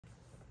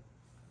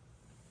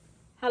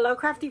Hello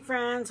crafty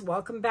friends,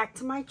 welcome back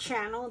to my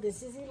channel.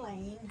 This is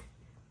Elaine.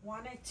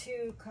 Wanted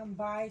to come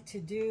by to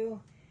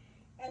do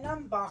an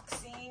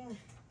unboxing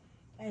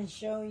and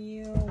show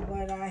you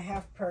what I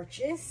have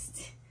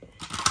purchased.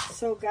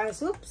 So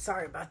guys, oops,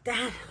 sorry about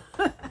that.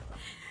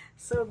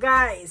 So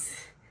guys,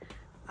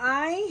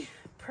 I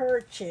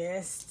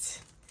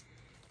purchased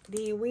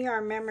the We Are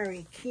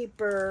Memory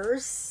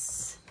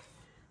Keepers.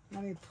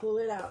 Let me pull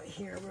it out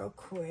here real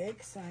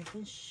quick so I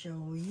can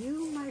show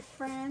you, my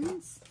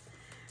friends.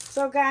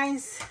 So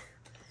guys,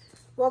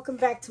 welcome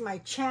back to my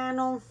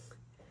channel.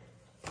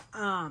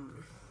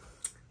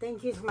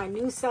 Thank you to my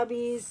new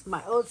subbies,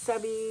 my old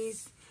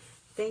subbies.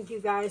 Thank you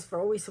guys for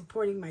always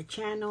supporting my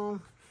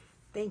channel.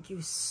 Thank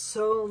you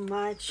so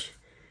much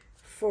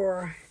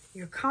for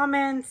your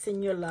comments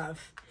and your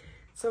love.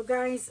 So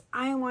guys,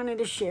 I wanted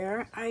to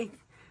share, I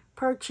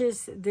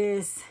purchased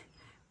this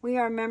We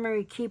Are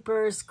Memory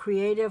Keepers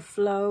Creative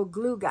Flow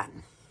glue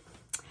gun.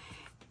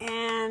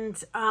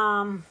 And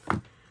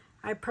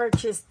I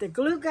purchased the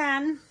glue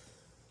gun,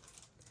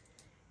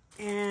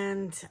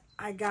 and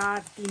I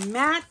got the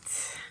mat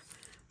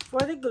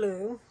for the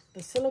glue,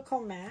 the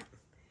silicone mat,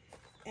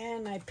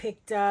 and I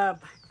picked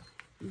up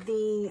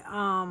the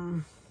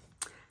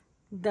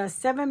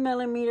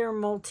 7mm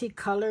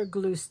multicolor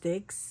glue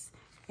sticks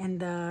in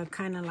the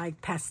kind of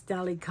like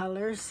pastel-y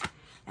colors.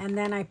 And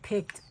then I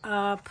picked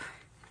up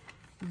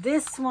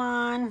this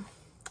one.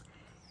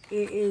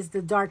 It is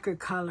the darker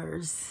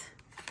colors.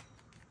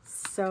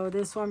 So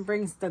this one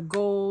brings the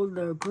gold,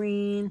 the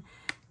green,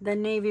 the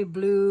navy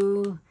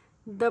blue,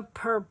 the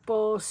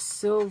purple,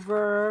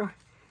 silver,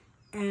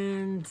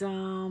 and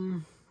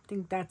I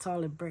think that's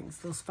all it brings,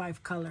 those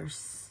 5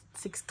 colors,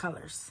 6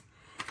 colors.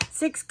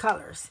 6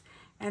 colors.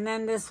 And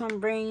then this one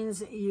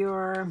brings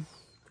your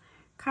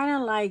kind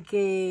of like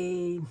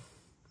a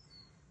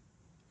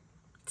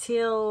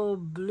teal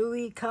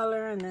bluey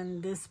color, and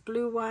then this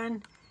blue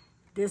one.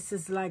 This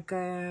is like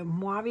a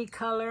mauve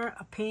color,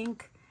 a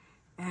pink.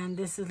 And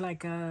this is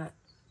like a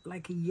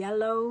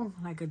yellow,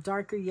 like a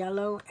darker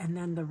yellow, and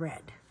then the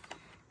red.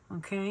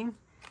 Okay,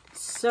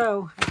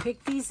 so I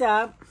picked these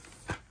up.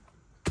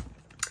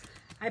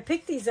 I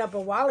picked these up a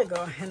while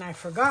ago, and I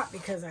forgot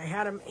because I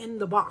had them in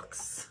the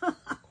box.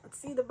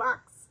 See the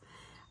box?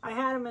 I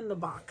had them in the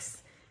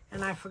box,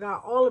 and I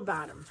forgot all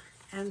about them.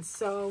 And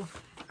so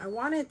I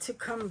wanted to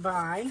come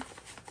by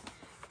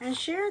and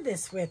share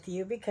this with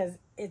you because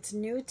it's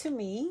new to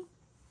me.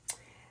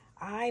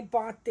 I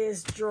bought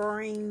this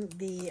during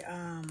the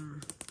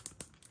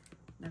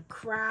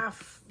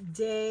craft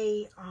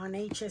day on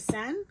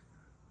HSN.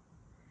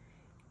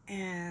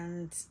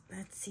 And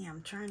let's see,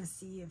 I'm trying to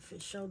see if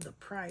it showed the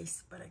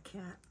price, but I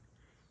can't.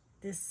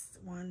 This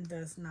one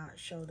does not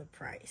show the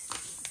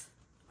price.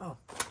 Oh,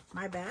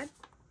 my bad.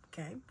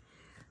 Okay.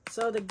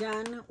 So the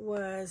gun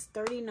was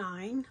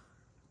 $39.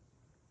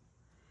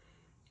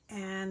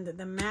 And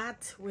the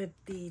mat with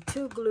the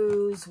 2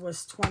 glues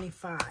was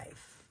 $25.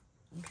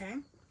 Okay.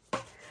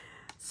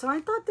 So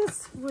I thought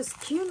this was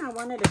cute. I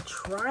wanted to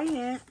try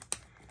it.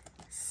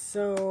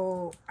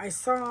 So I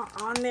saw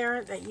on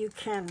there that you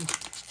can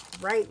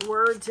write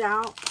words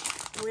out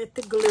with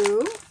the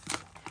glue.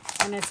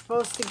 And it's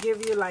supposed to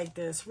give you like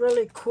this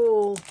really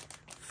cool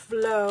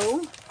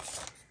flow.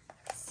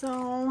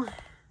 So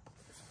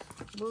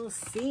we'll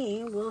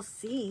see. We'll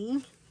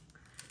see.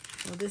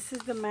 Well, this is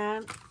the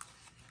mat.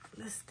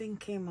 This thing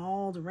came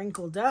all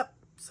wrinkled up.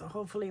 So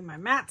hopefully my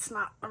mat's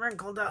not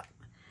wrinkled up.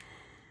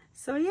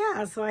 So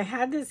yeah, so I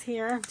had this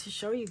here to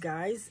show you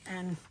guys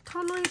and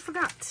totally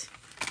forgot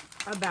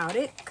about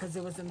it because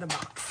it was in the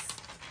box.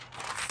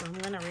 So I'm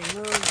going to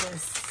remove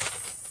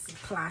this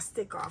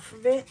plastic off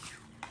of it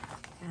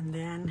and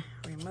then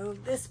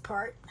remove this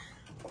part.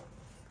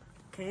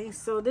 Okay,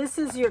 so this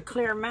is your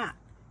clear mat.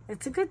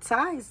 It's a good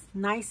size,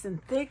 nice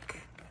and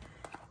thick.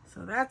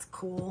 So that's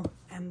cool.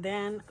 And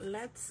then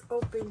let's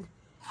open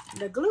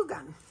the glue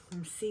gun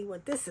and see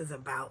what this is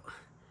about.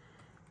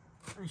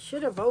 I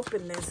should have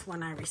opened this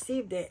when I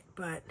received it,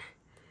 but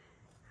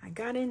I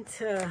got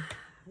into,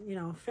 you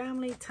know,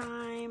 family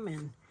time,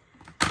 and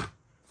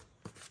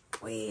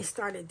we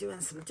started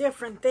doing some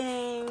different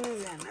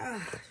things,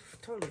 and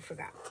totally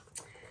forgot.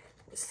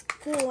 The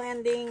school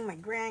ending, my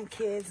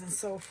grandkids, and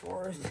so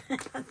forth.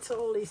 I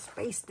totally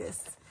spaced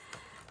this.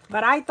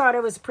 But I thought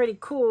it was pretty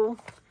cool,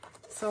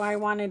 so I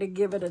wanted to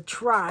give it a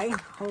try.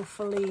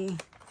 Hopefully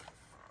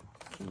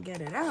I can get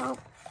it out.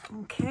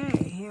 Okay,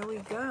 here we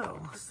go.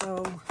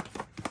 So,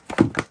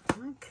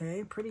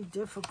 okay, pretty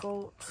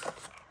difficult.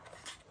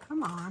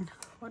 Come on,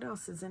 what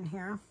else is in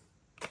here?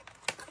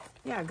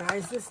 Yeah,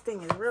 guys, this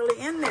thing is really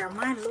in there.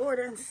 My Lord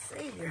and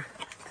Savior.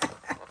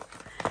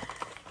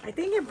 I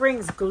think it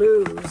brings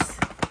glues.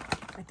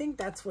 I think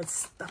that's what's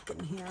stuck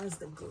in here is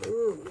the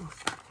glue.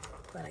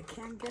 But I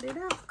can't get it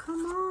out.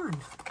 Come on.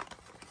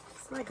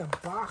 It's like a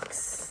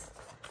box.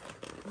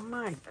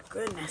 My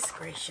goodness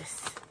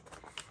gracious.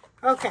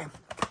 Okay.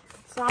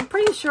 So I'm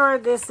pretty sure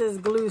this is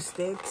glue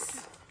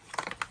sticks.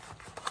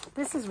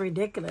 This is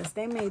ridiculous.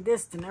 They made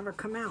this to never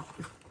come out.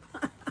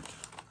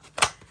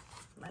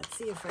 Let's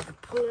see if I can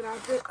pull it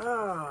out there.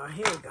 Oh,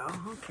 here we go.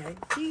 Okay,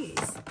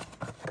 geez.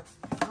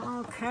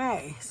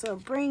 Okay, so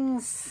it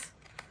brings...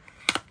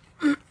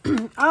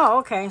 oh,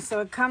 okay, so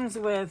it comes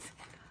with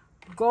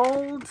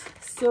gold,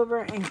 silver,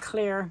 and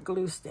clear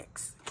glue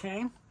sticks.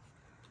 Okay,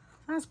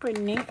 that's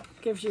pretty neat.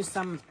 Gives you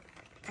some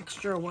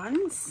extra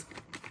ones.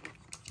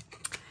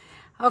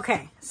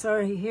 Okay,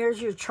 so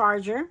here's your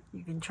charger.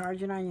 You can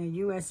charge it on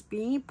your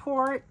USB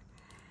port,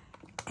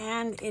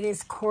 and it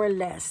is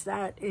cordless.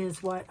 That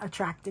is what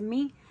attracted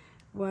me,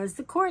 was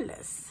the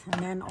cordless.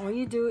 And then all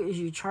you do is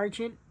you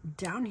charge it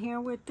down here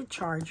with the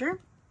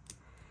charger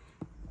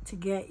to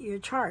get your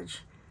charge.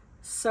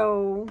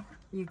 So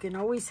you can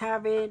always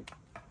have it,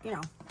 you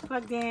know,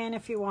 plugged in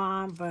if you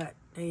want, but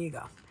there you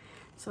go.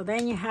 So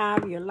then you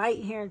have your light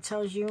here. It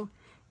tells you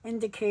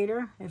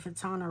indicator if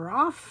it's on or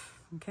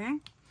off, okay?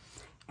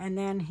 And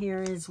then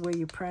here is where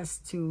you press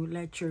to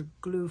let your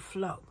glue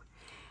flow.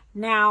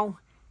 Now,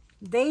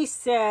 they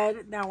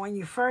said that when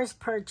you first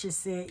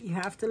purchase it, you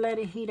have to let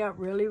it heat up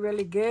really,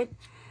 really good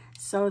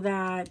so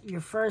that your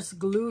first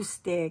glue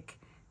stick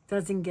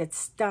doesn't get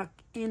stuck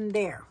in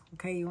there,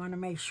 okay? You want to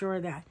make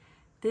sure that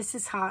this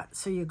is hot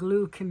so your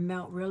glue can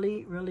melt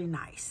really, really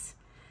nice.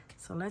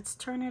 So let's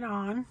turn it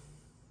on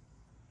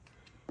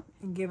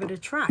and give it a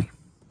try.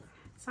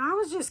 So I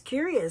was just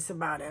curious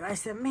about it. I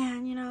said,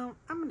 man, you know,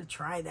 I'm going to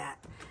try that.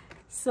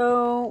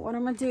 So what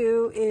I'm going to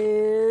do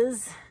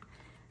is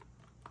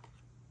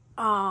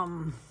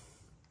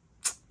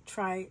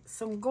try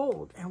some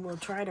gold. And we'll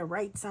try to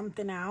write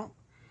something out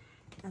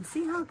and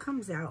see how it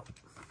comes out.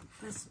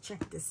 Let's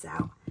check this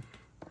out.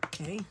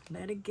 Okay,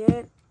 let it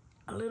get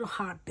a little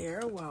hot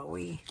there while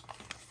we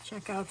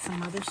check out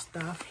some other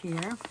stuff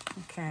here.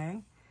 Okay,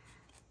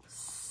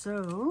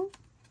 so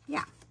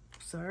yeah.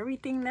 So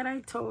everything that I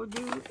told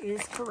you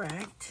is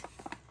correct.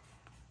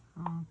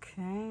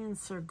 Okay,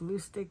 insert glue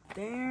stick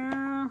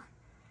there.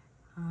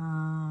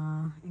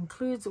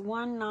 Includes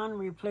one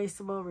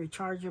non-replaceable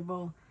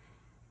rechargeable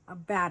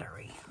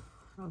battery.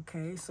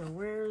 Okay, so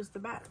where's the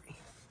battery?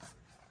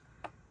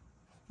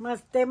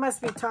 They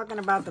must be talking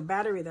about the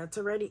battery that's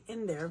already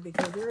in there,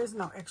 because there is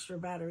no extra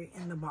battery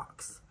in the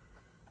box.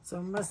 So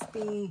it must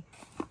be,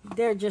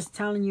 they're just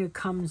telling you it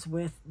comes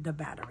with the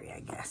battery,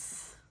 I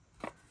guess.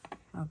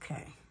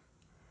 Okay.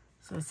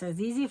 So it says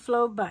easy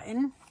flow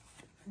button.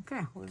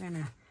 Okay, we're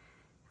gonna,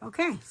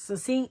 okay, so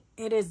see,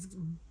 it is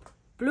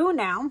blue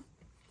now.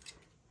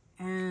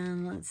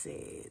 And let's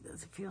see,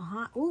 does it feel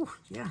hot? Oh,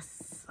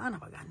 yes, son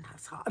of a gun,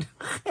 that's hot.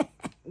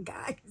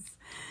 Guys,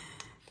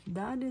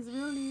 that is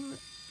really,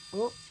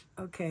 oh,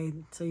 okay.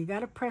 So you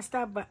gotta press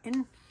that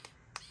button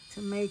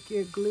to make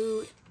your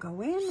glue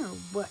go in, or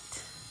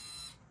what?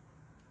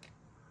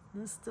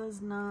 This does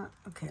not,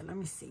 okay, let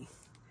me see.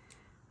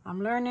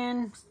 I'm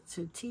learning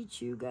to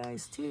teach you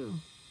guys too.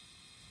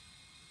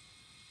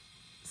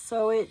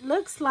 So it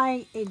looks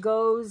like it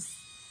goes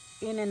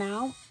in and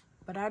out,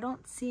 but I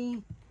don't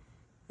see,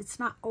 it's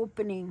not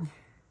opening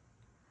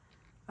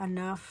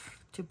enough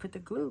to put the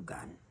glue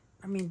gun,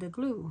 the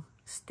glue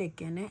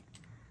stick in it.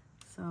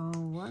 So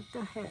what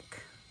the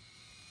heck?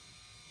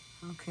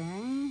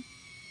 Okay.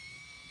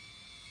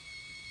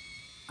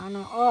 I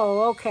know,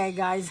 oh, okay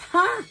guys.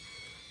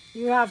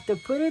 You have to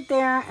put it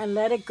there and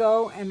let it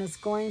go, and it's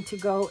going to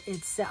go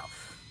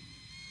itself.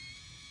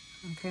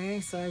 Okay,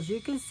 so as you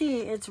can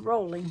see, it's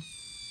rolling.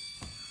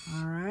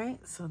 All right,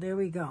 so there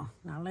we go.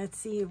 Now let's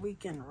see if we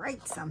can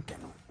write something.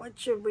 What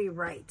should we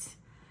write?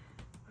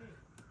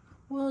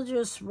 We'll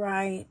just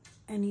write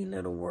any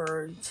little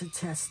word to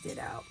test it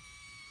out.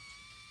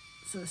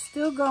 So it's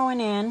still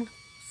going in,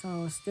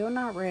 so it's still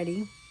not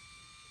ready.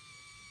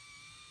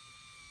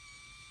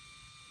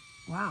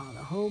 Wow,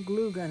 the whole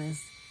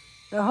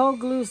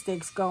glue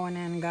stick's going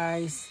in,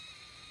 guys.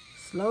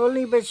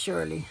 Slowly but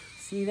surely.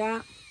 See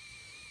that?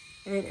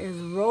 It is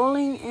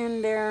rolling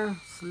in there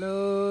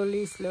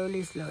slowly,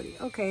 slowly, slowly.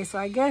 Okay, so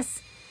I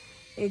guess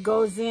it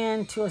goes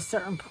in to a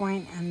certain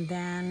point, and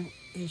then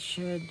it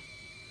should...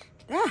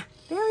 Ah,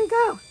 there we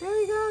go. There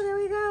we go. There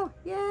we go.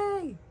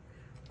 Yay.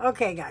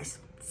 Okay, guys.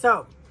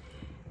 So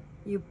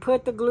you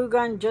put the glue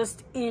gun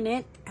just in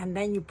it, and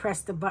then you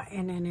press the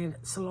button, and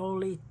it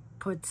slowly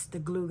puts the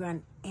glue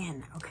gun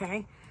in,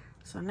 okay?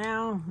 So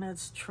now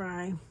let's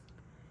try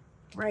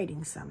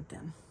writing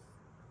something.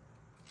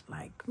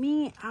 Like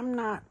me, I'm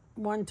not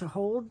one to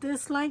hold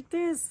this like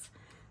this.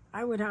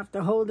 I would have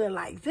to hold it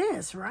like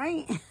this,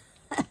 right?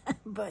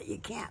 But you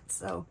can't.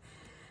 So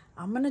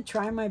I'm going to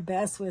try my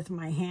best with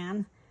my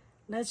hand.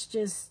 Let's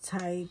just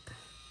type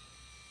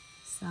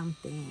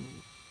something.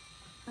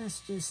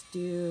 Let's just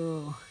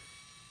do...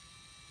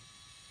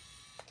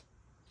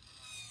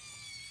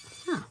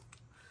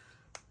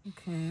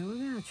 Okay, we're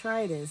going to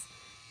try this.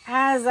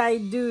 As I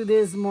do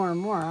this more and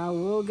more, I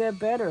will get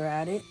better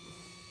at it.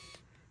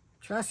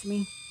 Trust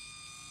me.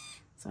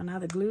 So now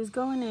the glue's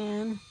going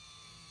in.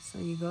 So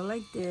you go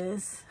like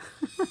this.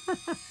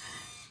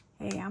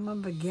 Hey, I'm a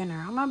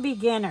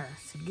beginner.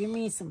 So give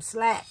me some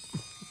slack.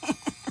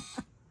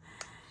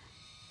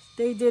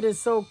 They did it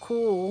so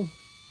cool.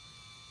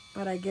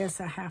 But I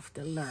guess I have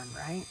to learn,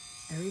 right?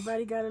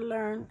 Everybody got to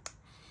learn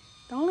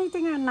The only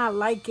thing I'm not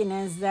liking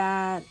is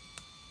that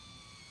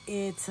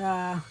it's,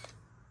 okay.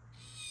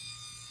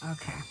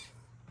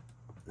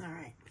 All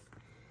right.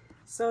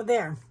 So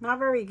there, not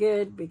very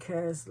good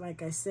because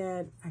like I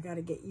said, I got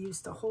to get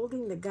used to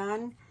holding the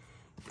gun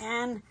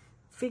and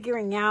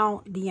figuring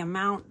out the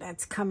amount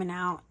that's coming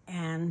out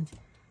and,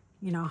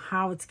 you know,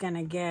 how it's going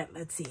to get.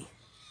 Let's see.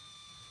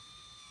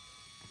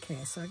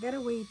 Okay, so I got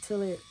to wait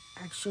till it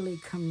actually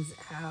comes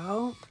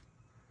out.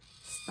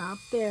 Stop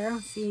there.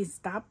 See,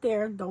 stop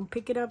there. Don't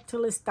pick it up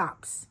till it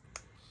stops.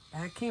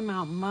 That came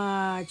out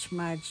much,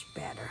 much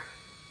better.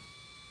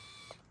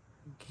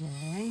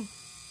 Okay.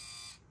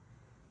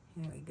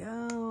 Here we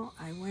go.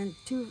 I went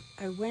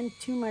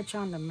too much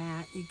on the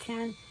mat. You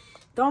can't,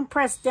 don't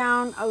press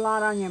down a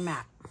lot on your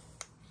mat.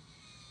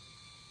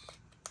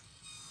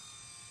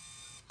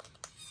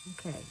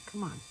 Okay,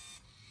 come on.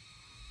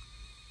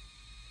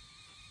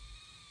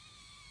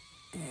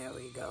 There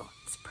we go.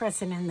 It's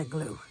pressing in the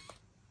glue.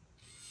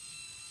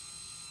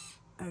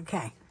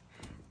 Okay,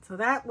 so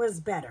that was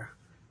better.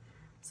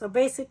 So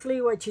basically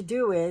what you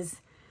do is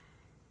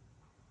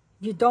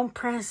you don't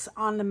press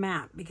on the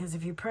mat, because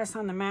if you press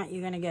on the mat, you're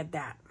going to get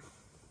that.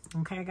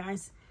 Okay,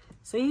 guys?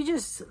 So you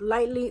just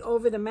lightly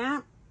over the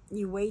mat,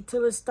 you wait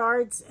till it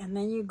starts, and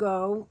then you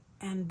go,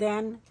 and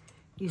then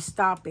you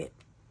stop it.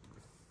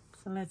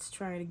 So let's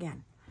try it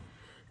again.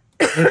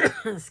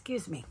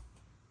 Excuse me.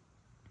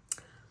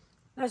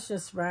 Let's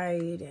just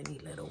write any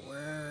little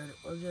word.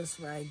 We'll just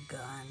write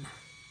gun.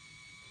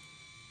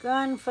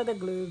 Gun for the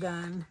glue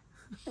gun.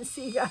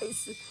 See,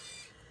 guys.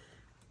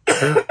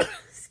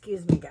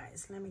 Excuse me,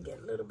 guys. Let me get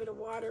a little bit of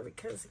water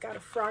because I got a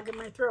frog in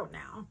my throat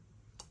now.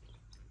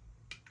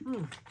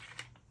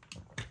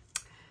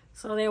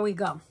 So there we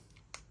go.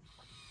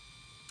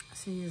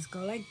 So you just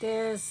go like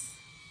this.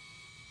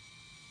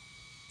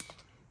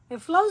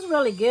 It flows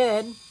really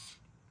good.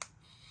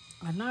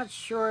 I'm not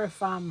sure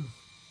if I'm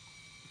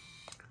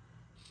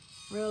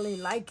really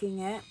liking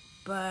it,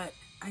 but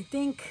I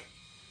think,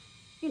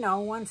 you know,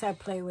 once I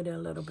play with it a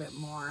little bit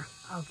more,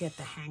 I'll get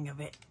the hang of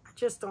it. I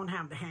just don't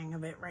have the hang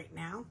of it right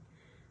now.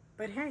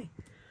 But hey,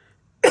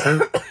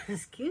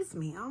 excuse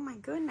me. Oh my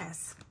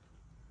goodness.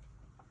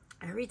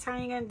 Every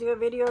time you're going to do a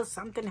video,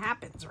 something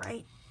happens,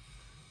 right?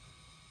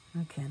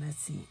 Okay, let's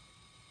see.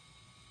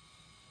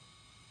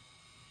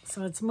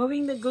 So it's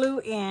moving the glue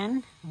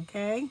in,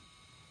 okay?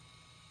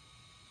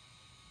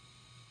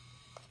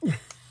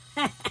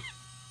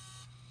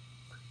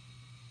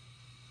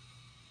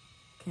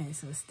 Okay,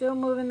 so it's still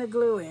moving the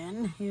glue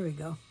in. Here we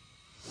go.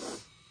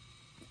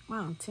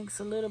 Wow, it takes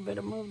a little bit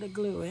to move the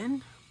glue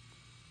in.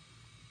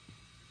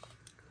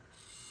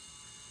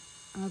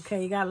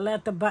 Okay, you gotta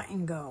let the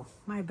button go.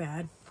 My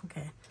bad.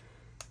 Okay,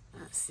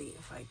 let's see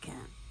if I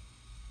can.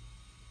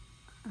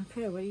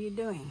 Okay, what are you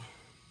doing?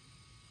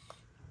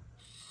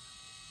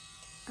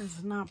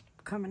 It's not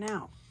coming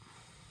out.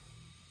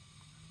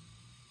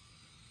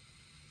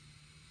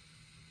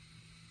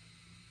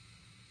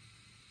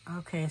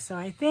 Okay, so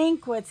I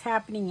think what's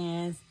happening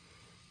is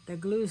the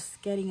glue's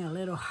getting a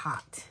little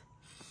hot.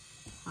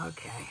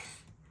 Okay.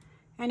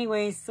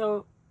 Anyway,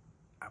 so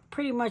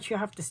pretty much you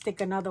have to stick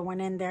another one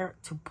in there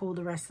to pull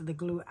the rest of the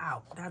glue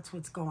out. That's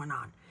what's going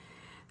on.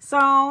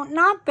 So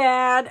not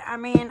bad. I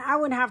mean, I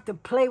would have to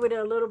play with it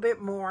a little bit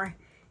more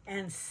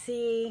and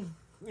see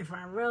if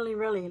I'm really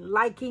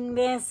liking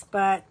this.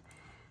 But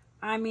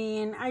I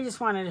mean, I just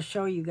wanted to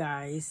show you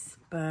guys.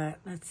 But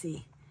let's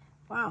see.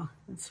 Wow,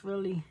 it's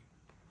really...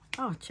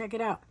 Oh, check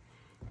it out.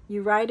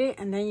 You write it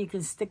and then you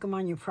can stick them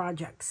on your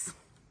projects.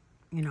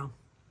 You know,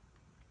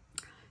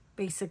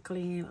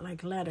 basically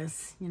like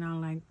letters, you know,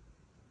 like,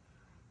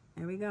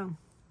 there we go.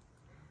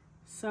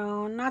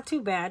 So not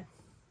too bad.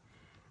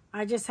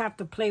 I just have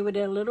to play with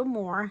it a little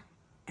more,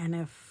 and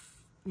if,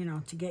 you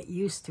know, to get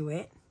used to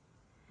it.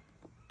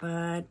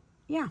 But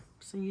yeah,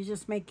 so you're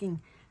just making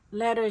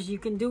letters. You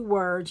can do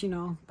words, you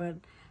know, but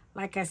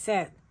like I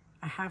said,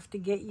 I have to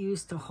get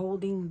used to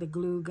holding the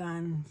glue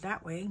gun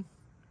that way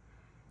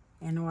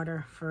in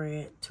order for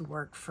it to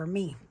work for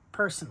me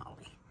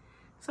personally.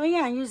 So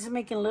yeah, you're just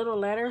making little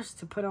letters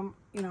to put them,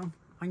 you know,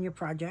 on your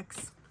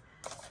projects.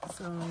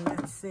 So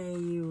let's say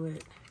you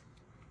would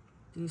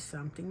do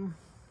something.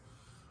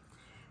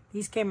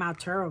 These came out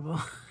terrible.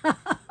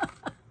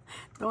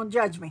 Don't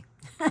judge me.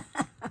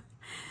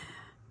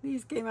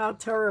 These came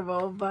out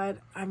terrible, but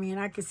I mean,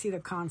 I could see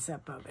the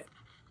concept of it.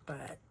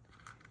 But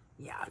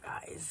yeah,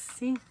 guys,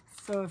 see?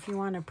 So if you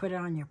want to put it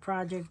on your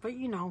project, but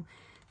you know,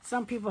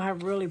 some people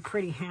have really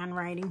pretty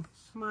handwriting.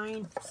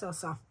 Mine,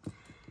 so.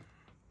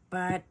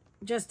 But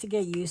just to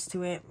get used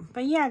to it.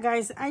 But yeah,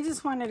 guys, I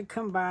just wanted to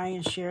come by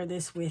and share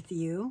this with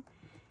you.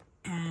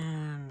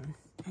 And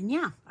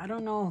yeah, I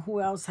don't know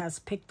who else has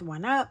picked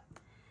one up,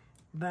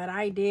 but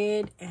I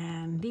did.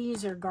 And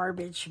these are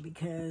garbage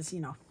because,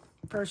 you know,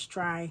 first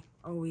try,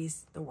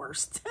 always the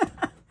worst.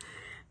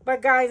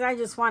 But guys, I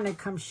just wanted to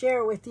come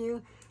share with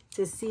you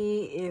to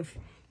see if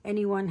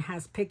anyone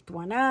has picked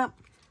one up.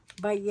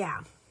 But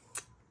yeah,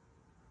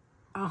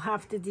 I'll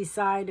have to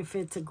decide if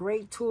it's a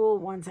great tool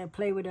once I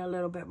play with it a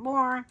little bit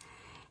more.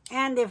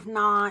 And if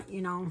not,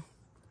 you know,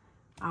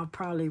 I'll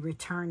probably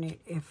return it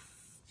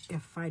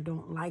if I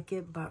don't like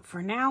it. But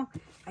for now,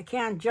 I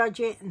can't judge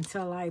it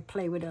until I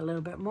play with it a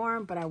little bit more.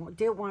 But I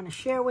did want to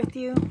share with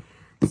you.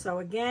 So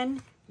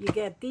again, you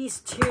get these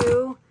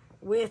two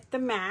with the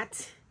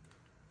mat.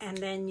 And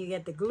then you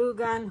get the glue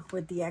gun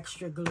with the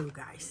extra glue,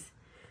 guys.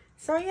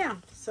 So yeah,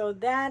 so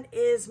that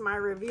is my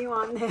review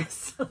on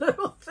this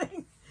little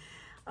thing.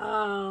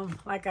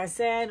 Like I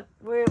said,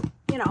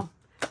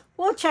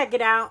 we'll check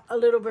it out a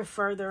little bit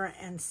further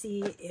and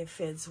see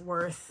if it's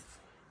worth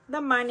the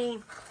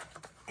money.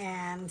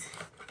 And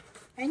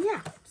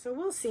yeah, so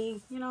we'll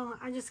see. You know,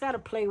 I just got to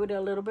play with it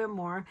a little bit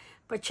more.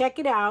 But check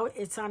it out.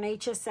 It's on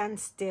HSN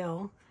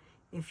still.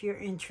 If you're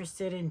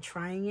interested in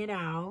trying it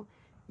out,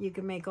 you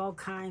can make all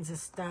kinds of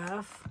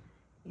stuff,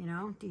 you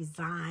know,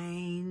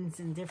 designs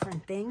and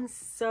different things.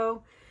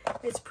 So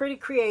it's pretty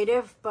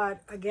creative.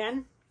 But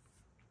again,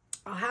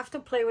 I'll have to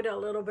play with it a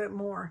little bit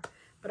more.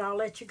 But I'll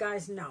let you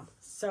guys know.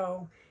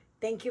 So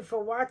thank you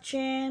for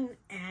watching.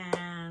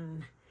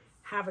 And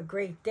have a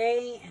great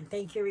day. And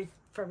thank you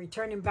for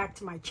returning back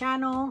to my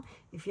channel.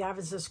 If you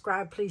haven't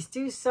subscribed, please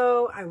do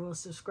so. I will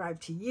subscribe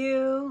to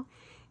you.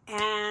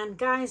 And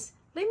guys,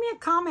 leave me a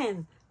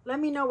comment. Let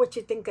me know what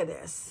you think of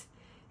this.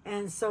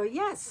 And so,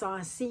 yes, so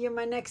I'll see you in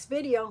my next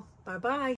video. Bye-bye.